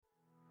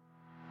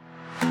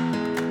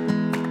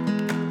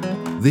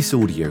This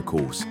audio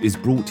course is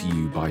brought to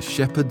you by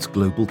Shepherd's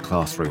Global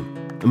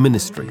Classroom, a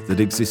ministry that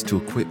exists to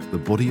equip the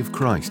body of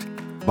Christ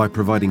by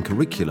providing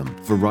curriculum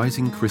for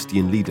rising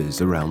Christian leaders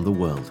around the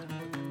world.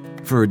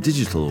 For a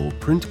digital or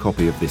print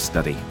copy of this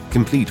study,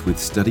 complete with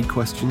study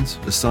questions,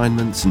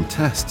 assignments and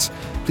tests,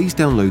 please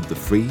download the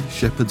free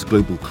Shepherd's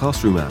Global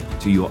Classroom app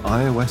to your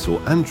iOS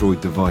or Android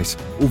device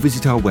or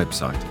visit our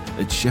website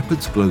at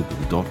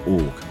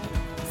shepherdsglobal.org.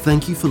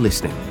 Thank you for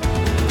listening.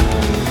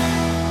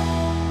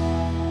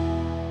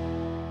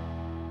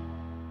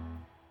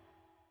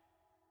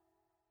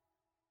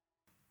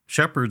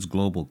 Shepherd's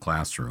Global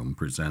Classroom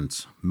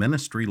presents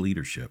Ministry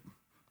Leadership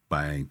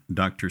by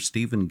Dr.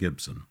 Stephen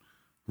Gibson,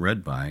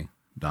 read by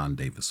Don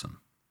Davison.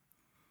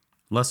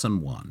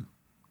 Lesson 1,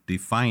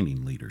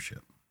 Defining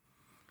Leadership.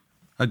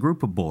 A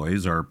group of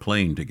boys are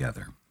playing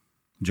together.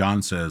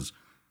 John says,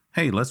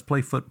 "Hey, let's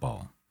play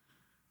football."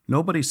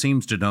 Nobody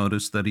seems to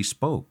notice that he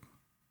spoke.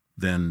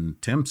 Then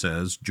Tim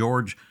says,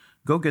 "George,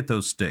 go get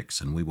those sticks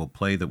and we will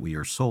play that we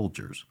are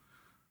soldiers."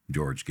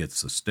 George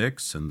gets the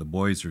sticks, and the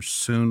boys are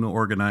soon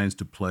organized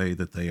to play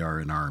that they are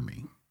an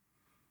army.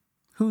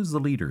 Who is the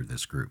leader of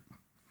this group,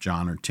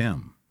 John or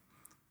Tim?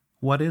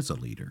 What is a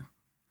leader?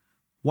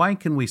 Why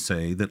can we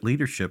say that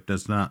leadership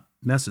does not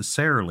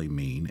necessarily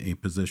mean a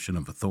position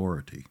of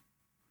authority?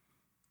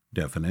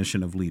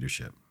 Definition of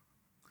leadership.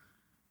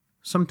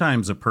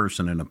 Sometimes a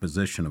person in a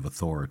position of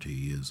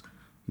authority is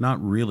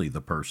not really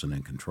the person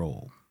in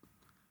control.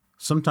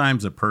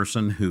 Sometimes a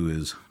person who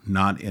is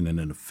not in an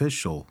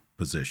official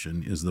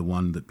position is the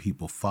one that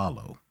people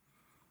follow.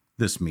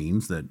 This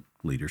means that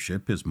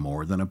leadership is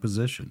more than a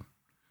position.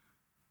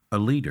 A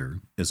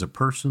leader is a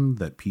person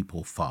that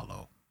people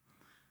follow.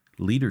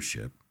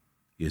 Leadership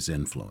is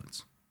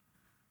influence.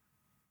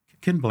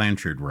 Ken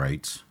Blanchard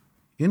writes,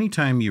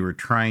 "Anytime you are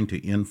trying to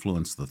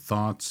influence the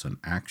thoughts and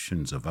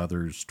actions of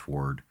others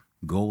toward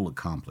goal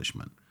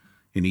accomplishment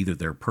in either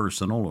their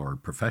personal or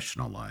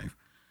professional life,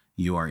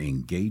 you are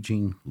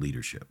engaging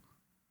leadership."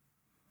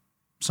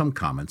 Some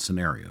common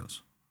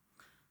scenarios.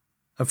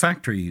 A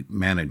factory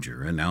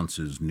manager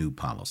announces new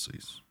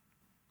policies.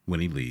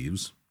 When he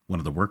leaves, one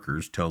of the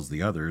workers tells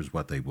the others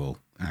what they will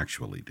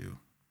actually do.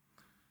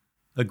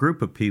 A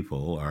group of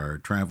people are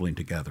traveling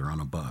together on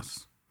a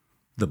bus.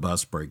 The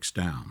bus breaks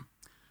down.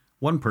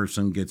 One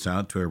person gets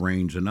out to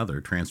arrange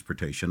another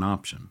transportation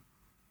option.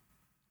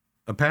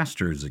 A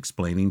pastor is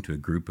explaining to a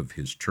group of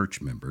his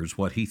church members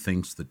what he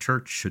thinks the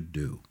church should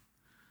do.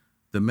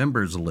 The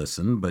members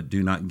listen but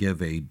do not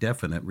give a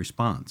definite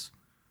response.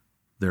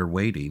 They're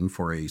waiting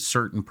for a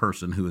certain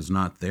person who is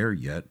not there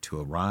yet to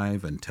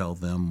arrive and tell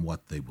them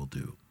what they will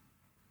do.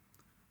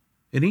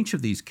 In each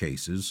of these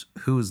cases,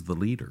 who is the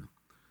leader?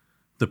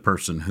 The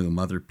person whom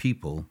other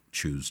people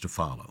choose to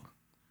follow.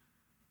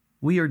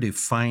 We are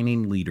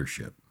defining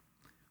leadership.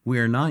 We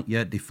are not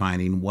yet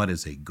defining what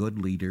is a good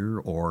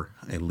leader or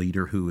a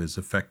leader who is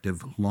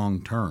effective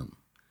long-term.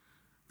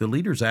 The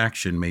leader's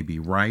action may be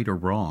right or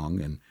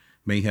wrong and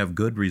may have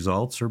good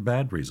results or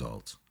bad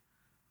results.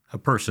 A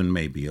person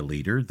may be a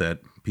leader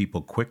that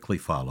people quickly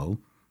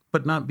follow,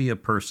 but not be a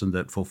person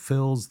that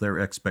fulfills their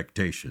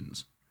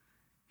expectations.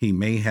 He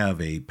may have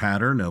a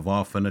pattern of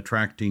often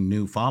attracting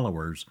new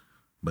followers,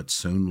 but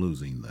soon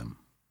losing them.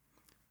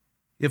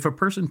 If a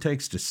person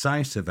takes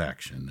decisive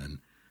action and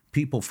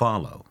people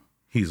follow,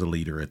 he's a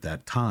leader at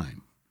that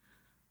time.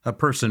 A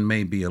person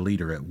may be a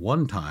leader at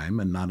one time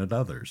and not at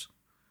others.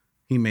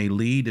 He may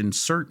lead in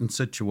certain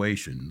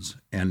situations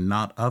and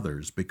not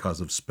others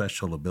because of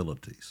special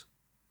abilities.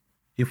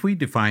 If we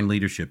define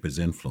leadership as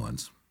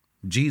influence,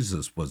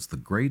 Jesus was the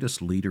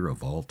greatest leader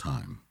of all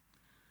time.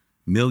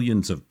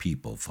 Millions of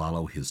people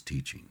follow his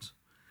teachings.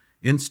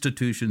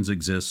 Institutions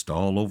exist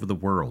all over the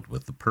world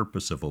with the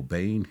purpose of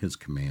obeying his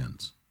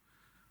commands.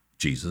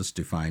 Jesus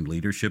defined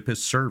leadership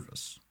as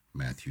service,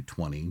 Matthew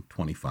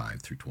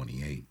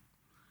 20:25-28.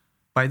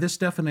 By this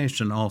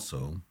definition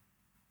also,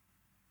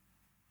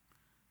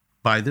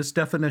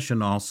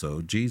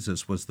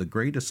 Jesus was the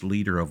greatest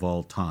leader of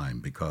all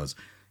time because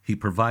he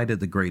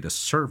provided the greatest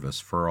service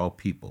for all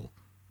people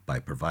by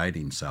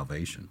providing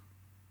salvation.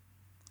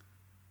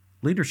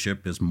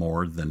 Leadership is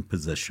more than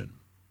position.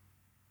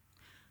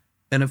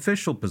 An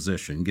official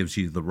position gives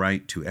you the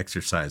right to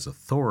exercise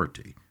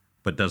authority,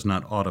 but does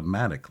not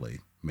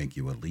automatically make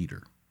you a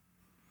leader.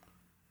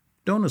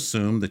 Don't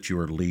assume that you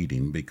are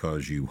leading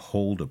because you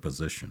hold a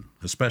position,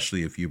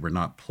 especially if you were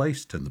not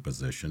placed in the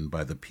position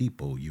by the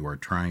people you are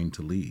trying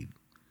to lead.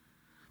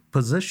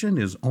 Position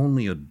is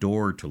only a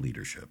door to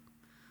leadership.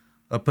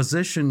 A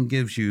position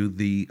gives you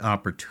the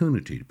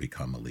opportunity to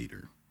become a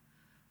leader.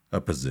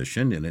 A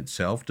position in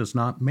itself does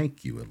not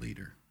make you a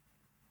leader.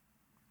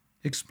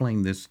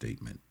 Explain this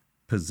statement.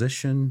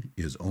 Position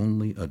is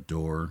only a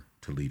door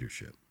to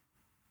leadership.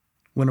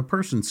 When a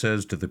person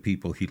says to the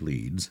people he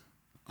leads,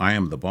 "I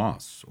am the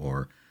boss,"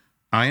 or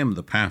 "I am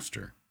the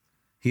pastor,"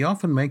 he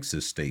often makes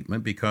this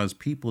statement because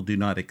people do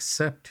not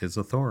accept his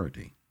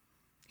authority.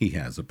 He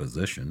has a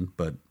position,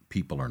 but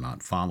people are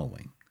not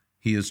following.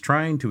 He is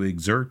trying to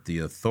exert the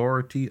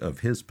authority of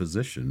his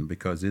position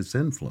because his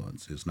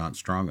influence is not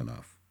strong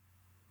enough.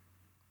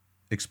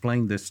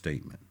 explained this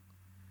statement: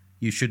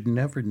 you should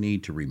never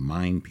need to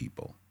remind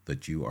people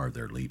that you are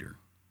their leader.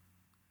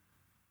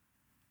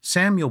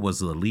 Samuel was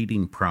the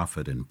leading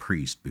prophet and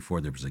priest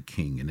before there was a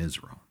king in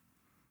Israel.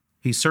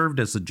 He served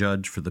as a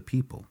judge for the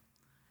people.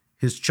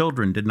 His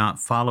children did not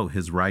follow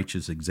his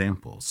righteous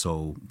example,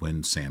 so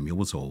when Samuel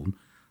was old,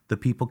 the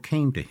people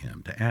came to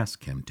him to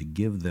ask him to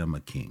give them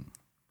a king.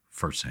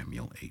 1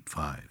 Samuel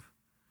 8:5.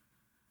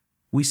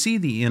 We see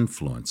the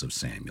influence of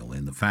Samuel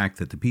in the fact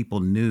that the people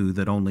knew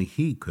that only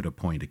he could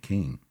appoint a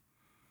king.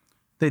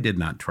 They did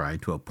not try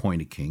to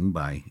appoint a king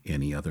by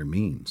any other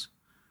means.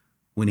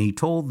 When he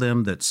told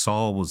them that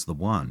Saul was the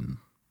one,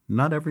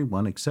 not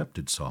everyone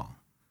accepted Saul,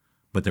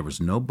 but there was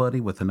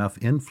nobody with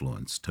enough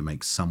influence to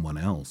make someone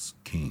else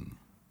king.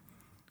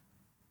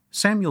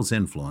 Samuel's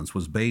influence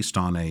was based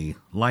on a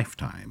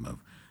lifetime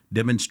of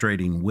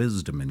demonstrating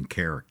wisdom and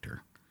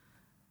character.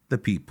 The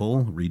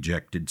people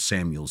rejected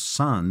Samuel's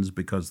sons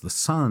because the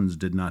sons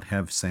did not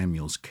have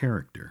Samuel's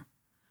character.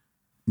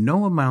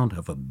 No amount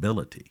of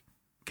ability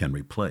can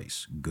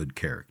replace good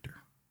character.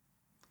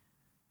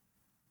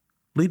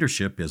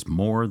 Leadership is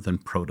more than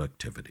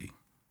productivity.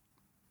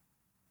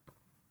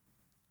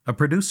 A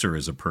producer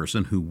is a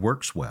person who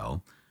works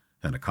well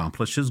and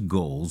accomplishes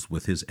goals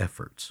with his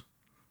efforts.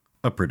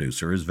 A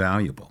producer is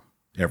valuable.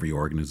 Every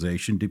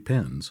organization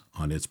depends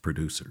on its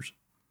producers.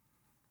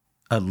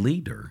 A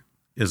leader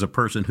is a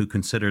person who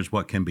considers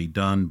what can be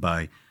done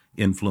by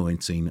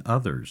influencing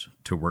others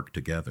to work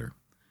together.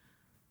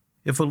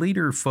 If a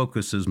leader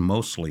focuses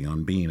mostly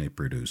on being a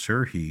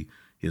producer, he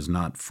is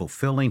not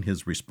fulfilling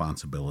his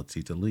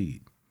responsibility to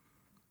lead.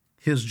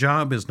 His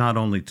job is not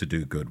only to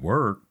do good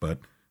work, but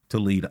to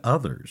lead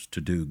others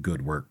to do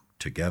good work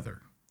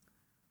together.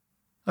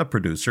 A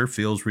producer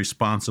feels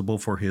responsible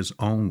for his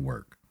own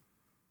work.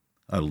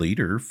 A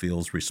leader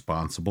feels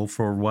responsible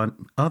for what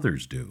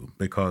others do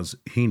because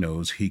he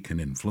knows he can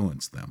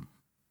influence them.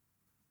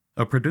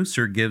 A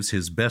producer gives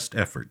his best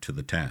effort to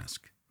the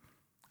task.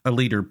 A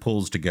leader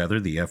pulls together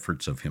the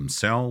efforts of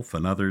himself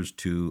and others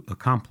to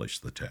accomplish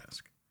the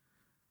task.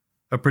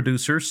 A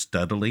producer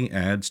steadily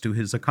adds to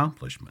his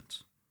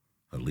accomplishments.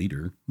 A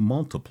leader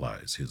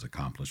multiplies his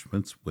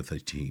accomplishments with a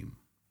team.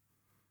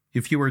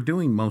 If you are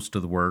doing most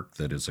of the work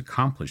that is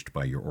accomplished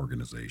by your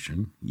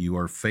organization, you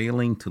are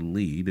failing to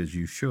lead as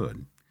you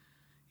should.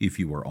 If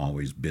you are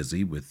always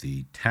busy with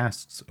the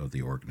tasks of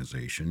the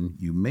organization,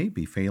 you may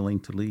be failing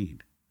to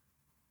lead.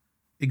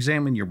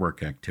 Examine your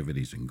work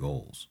activities and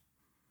goals.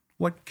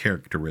 What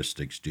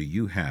characteristics do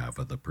you have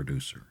of the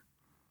producer?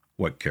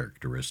 What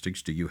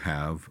characteristics do you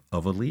have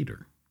of a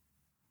leader?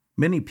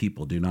 Many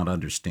people do not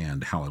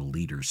understand how a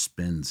leader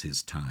spends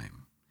his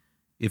time.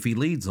 If he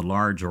leads a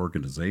large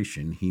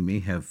organization, he may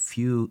have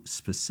few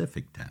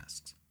specific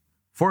tasks.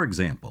 For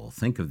example,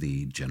 think of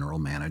the general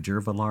manager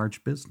of a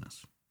large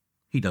business.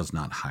 He does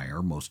not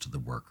hire most of the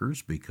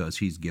workers because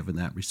he's given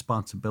that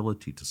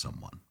responsibility to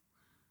someone.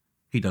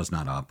 He does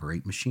not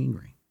operate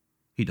machinery.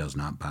 He does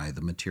not buy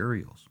the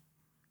materials.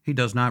 He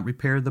does not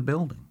repair the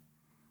building.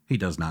 He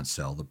does not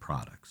sell the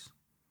products.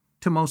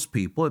 To most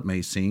people, it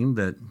may seem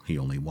that he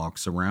only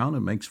walks around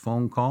and makes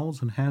phone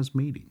calls and has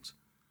meetings.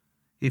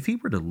 If he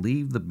were to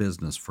leave the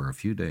business for a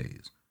few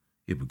days,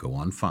 it would go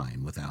on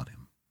fine without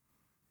him.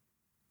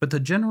 But the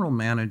general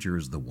manager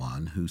is the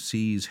one who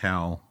sees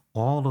how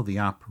all of the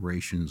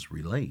operations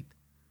relate.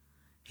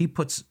 He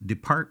puts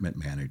department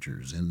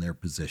managers in their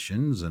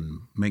positions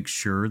and makes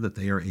sure that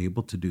they are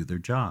able to do their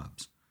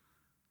jobs.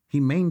 He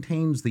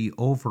maintains the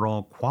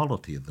overall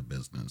quality of the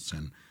business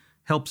and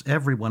helps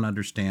everyone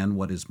understand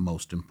what is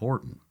most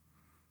important.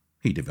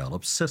 He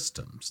develops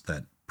systems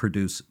that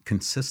produce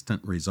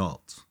consistent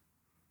results.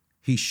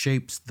 He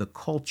shapes the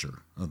culture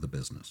of the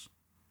business.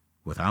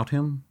 Without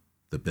him,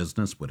 the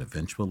business would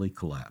eventually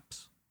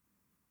collapse.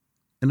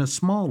 In a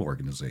small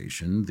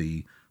organization,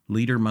 the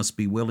leader must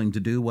be willing to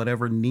do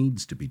whatever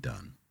needs to be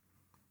done.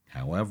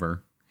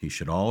 However, he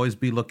should always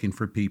be looking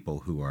for people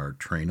who are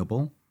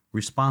trainable,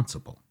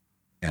 responsible,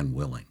 and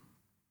willing.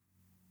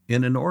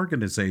 In an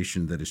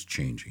organization that is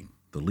changing,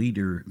 the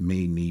leader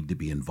may need to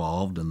be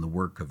involved in the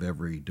work of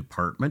every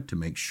department to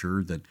make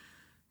sure that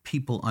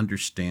people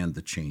understand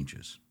the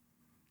changes.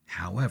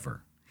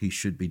 However, he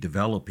should be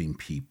developing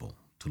people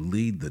to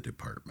lead the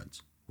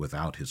departments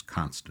without his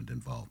constant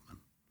involvement.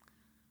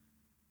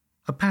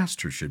 A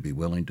pastor should be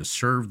willing to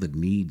serve the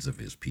needs of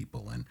his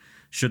people and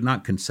should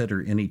not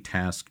consider any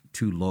task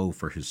too low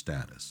for his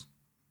status.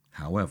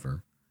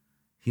 However,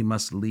 he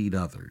must lead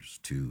others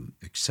to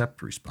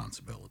accept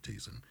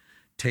responsibilities and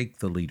take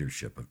the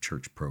leadership of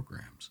church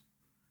programs.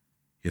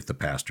 If the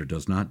pastor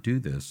does not do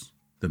this,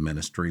 the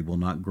ministry will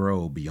not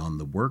grow beyond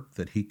the work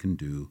that he can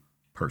do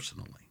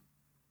personally.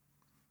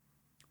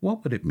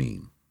 What would it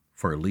mean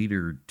for a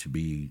leader to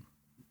be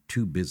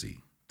too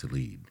busy to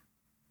lead?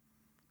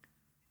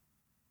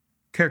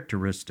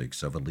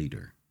 Characteristics of a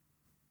leader.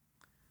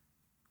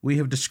 We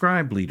have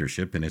described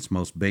leadership in its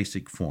most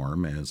basic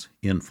form as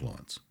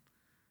influence.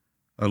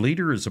 A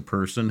leader is a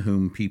person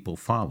whom people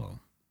follow.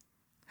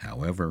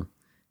 However,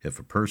 if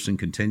a person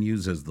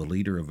continues as the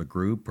leader of a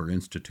group or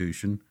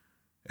institution,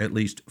 At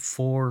least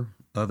 4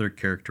 other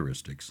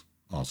characteristics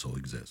also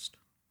exist.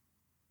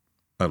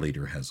 A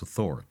leader has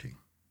authority.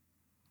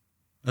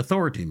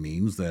 Authority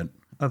means that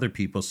other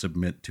people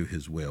submit to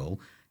his will,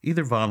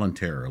 either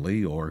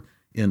voluntarily or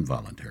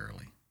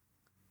involuntarily.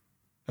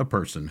 A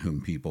person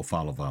whom people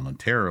follow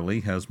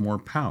voluntarily has more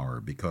power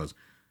because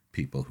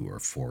people who are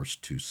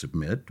forced to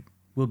submit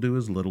will do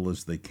as little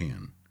as they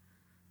can.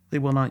 They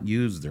will not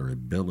use their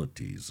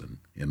abilities and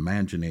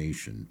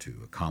imagination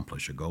to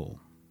accomplish a goal.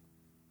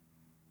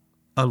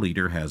 A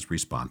leader has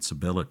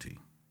responsibility.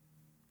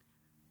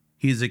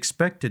 He is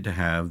expected to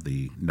have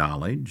the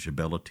knowledge,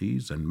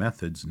 abilities, and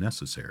methods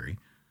necessary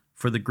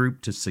for the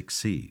group to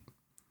succeed.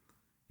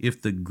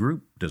 If the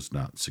group does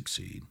not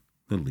succeed,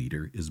 the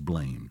leader is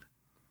blamed.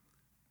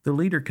 The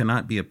leader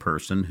cannot be a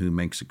person who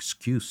makes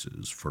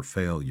excuses for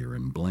failure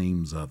and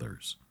blames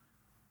others.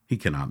 He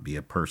cannot be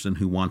a person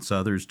who wants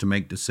others to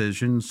make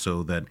decisions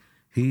so that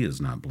he is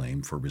not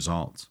blamed for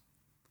results.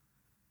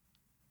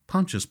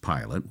 Pontius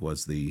Pilate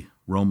was the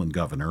Roman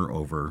governor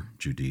over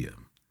Judea.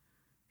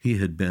 He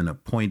had been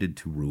appointed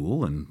to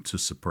rule and to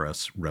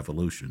suppress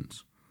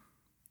revolutions.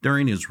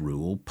 During his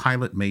rule,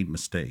 Pilate made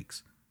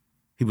mistakes.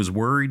 He was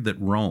worried that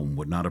Rome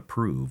would not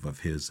approve of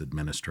his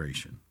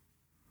administration.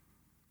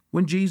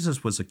 When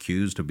Jesus was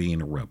accused of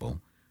being a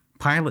rebel,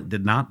 Pilate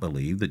did not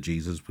believe that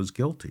Jesus was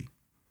guilty.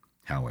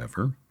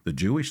 However, the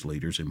Jewish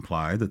leaders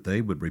implied that they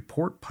would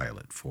report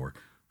Pilate for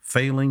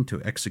failing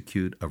to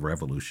execute a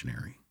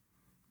revolutionary.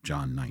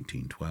 John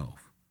 19:12.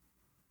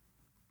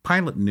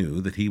 Pilate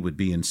knew that he would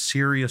be in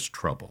serious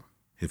trouble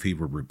if he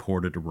were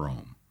reported to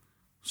Rome,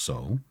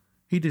 so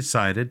he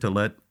decided to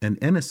let an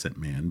innocent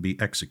man be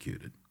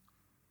executed.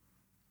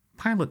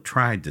 Pilate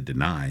tried to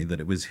deny that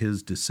it was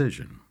his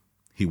decision.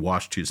 He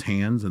washed his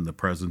hands in the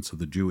presence of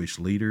the Jewish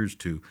leaders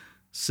to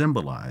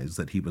symbolize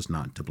that he was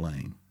not to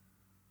blame.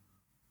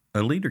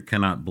 A leader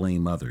cannot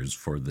blame others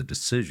for the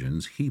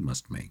decisions he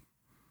must make.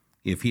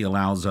 If he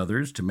allows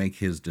others to make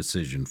his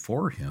decision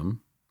for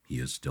him, he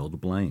is still to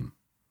blame.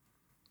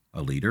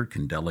 A leader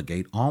can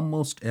delegate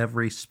almost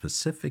every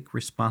specific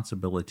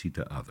responsibility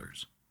to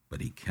others,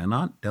 but he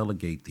cannot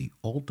delegate the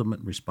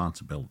ultimate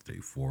responsibility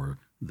for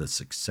the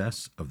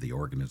success of the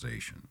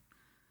organization.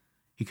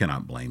 He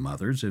cannot blame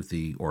others if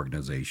the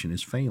organization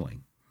is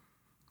failing.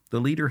 The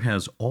leader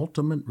has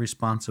ultimate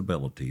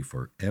responsibility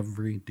for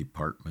every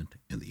department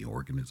in the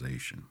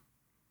organization.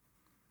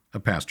 A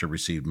pastor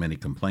received many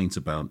complaints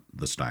about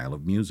the style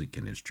of music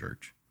in his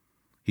church.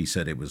 He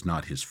said it was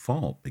not his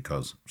fault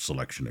because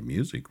selection of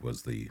music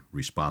was the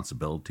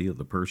responsibility of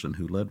the person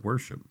who led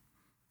worship.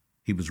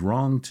 He was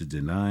wrong to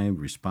deny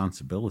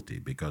responsibility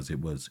because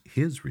it was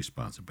his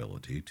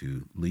responsibility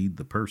to lead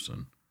the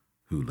person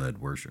who led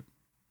worship.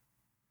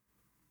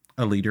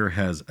 A leader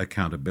has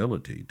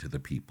accountability to the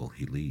people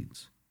he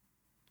leads.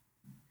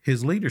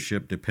 His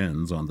leadership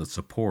depends on the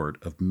support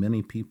of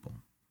many people.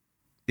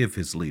 If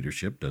his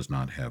leadership does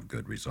not have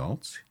good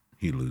results,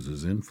 he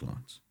loses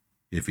influence.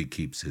 If he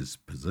keeps his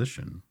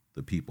position,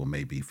 the people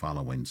may be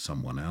following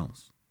someone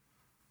else.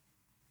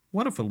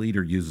 What if a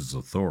leader uses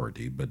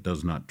authority but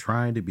does not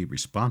try to be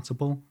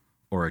responsible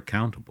or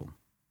accountable?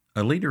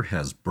 A leader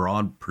has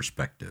broad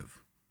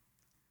perspective.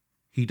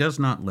 He does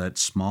not let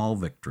small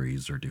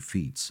victories or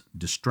defeats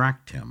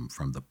distract him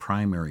from the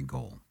primary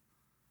goal.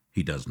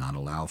 He does not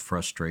allow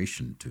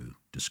frustration to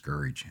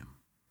discourage him.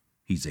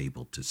 He's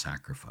able to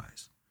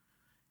sacrifice.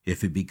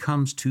 If he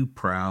becomes too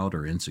proud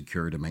or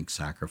insecure to make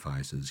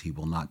sacrifices, he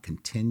will not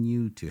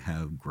continue to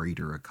have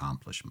greater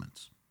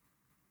accomplishments.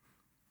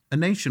 A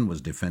nation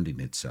was defending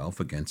itself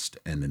against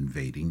an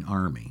invading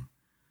army.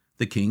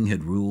 The king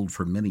had ruled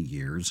for many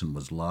years and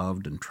was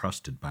loved and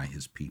trusted by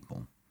his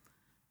people.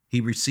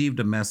 He received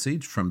a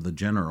message from the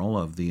general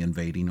of the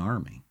invading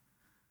army.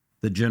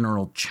 The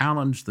general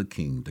challenged the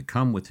king to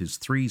come with his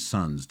 3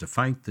 sons to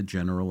fight the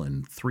general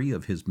and 3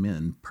 of his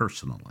men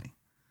personally.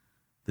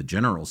 The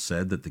general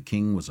said that the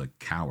king was a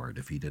coward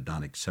if he did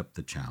not accept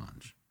the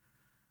challenge.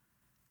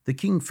 The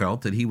king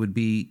felt that he would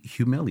be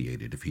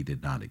humiliated if he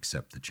did not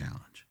accept the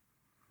challenge.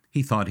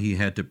 He thought he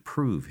had to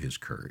prove his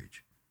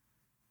courage.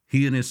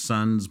 He and his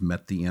sons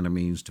met the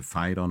enemies to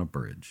fight on a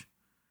bridge.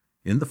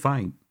 In the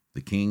fight,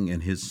 the king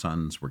and his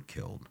sons were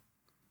killed.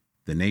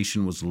 The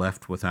nation was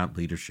left without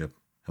leadership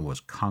and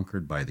was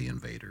conquered by the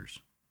invaders.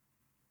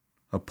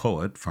 A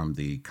poet from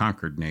the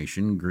conquered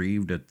nation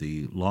grieved at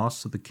the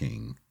loss of the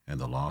king and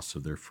the loss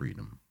of their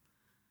freedom.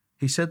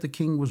 He said the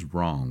king was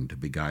wrong to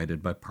be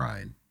guided by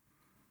pride.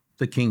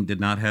 The king did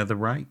not have the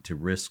right to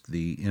risk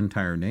the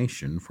entire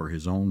nation for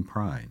his own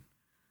pride.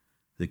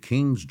 The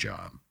king's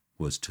job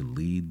was to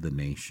lead the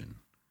nation.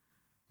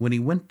 When he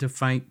went to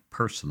fight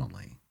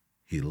personally,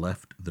 he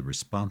left the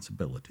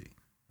responsibility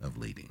of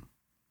leading.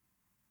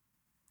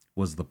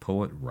 Was the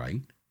poet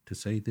right to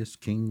say this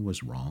king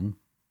was wrong?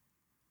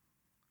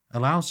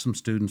 Allow some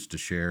students to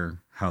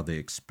share how they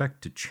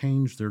expect to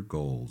change their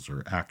goals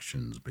or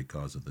actions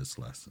because of this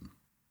lesson.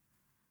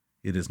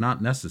 It is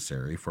not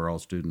necessary for all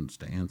students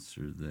to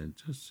answer that.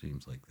 It just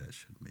seems like that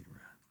shouldn't be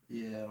read.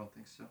 Yeah, I don't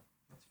think so.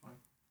 That's fine.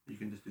 You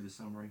can just do the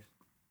summaries.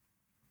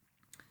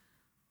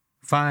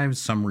 5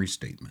 summary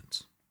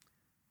statements.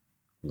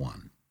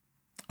 1.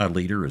 A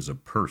leader is a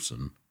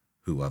person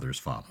who others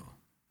follow.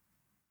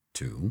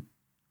 2.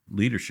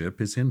 Leadership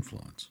is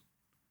influence.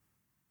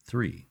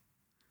 3.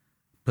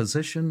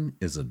 Position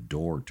is a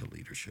door to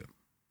leadership.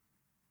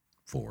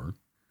 4.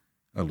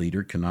 A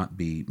leader cannot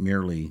be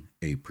merely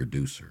a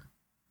producer.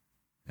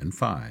 And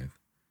 5.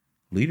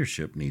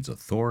 Leadership needs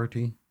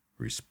authority,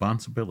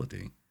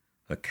 responsibility,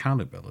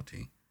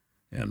 accountability,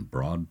 and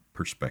broad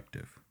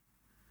perspective.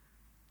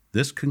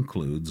 This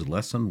concludes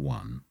Lesson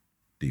 1,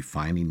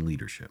 Defining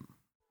Leadership.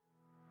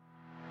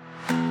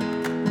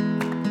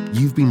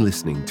 You've been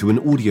listening to an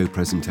audio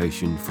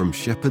presentation from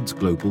Shepherd's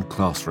Global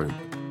Classroom.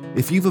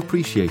 If you've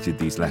appreciated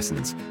these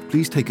lessons,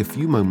 please take a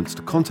few moments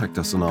to contact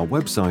us on our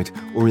website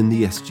or in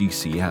the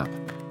SGC app.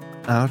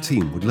 Our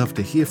team would love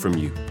to hear from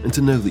you and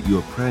to know that you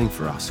are praying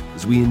for us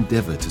as we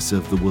endeavour to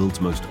serve the world's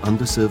most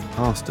underserved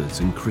pastors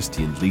and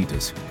Christian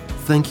leaders.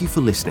 Thank you for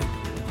listening.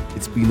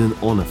 It's been an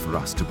honour for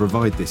us to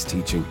provide this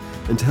teaching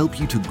and to help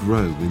you to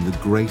grow in the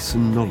grace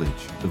and knowledge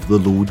of the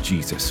Lord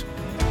Jesus.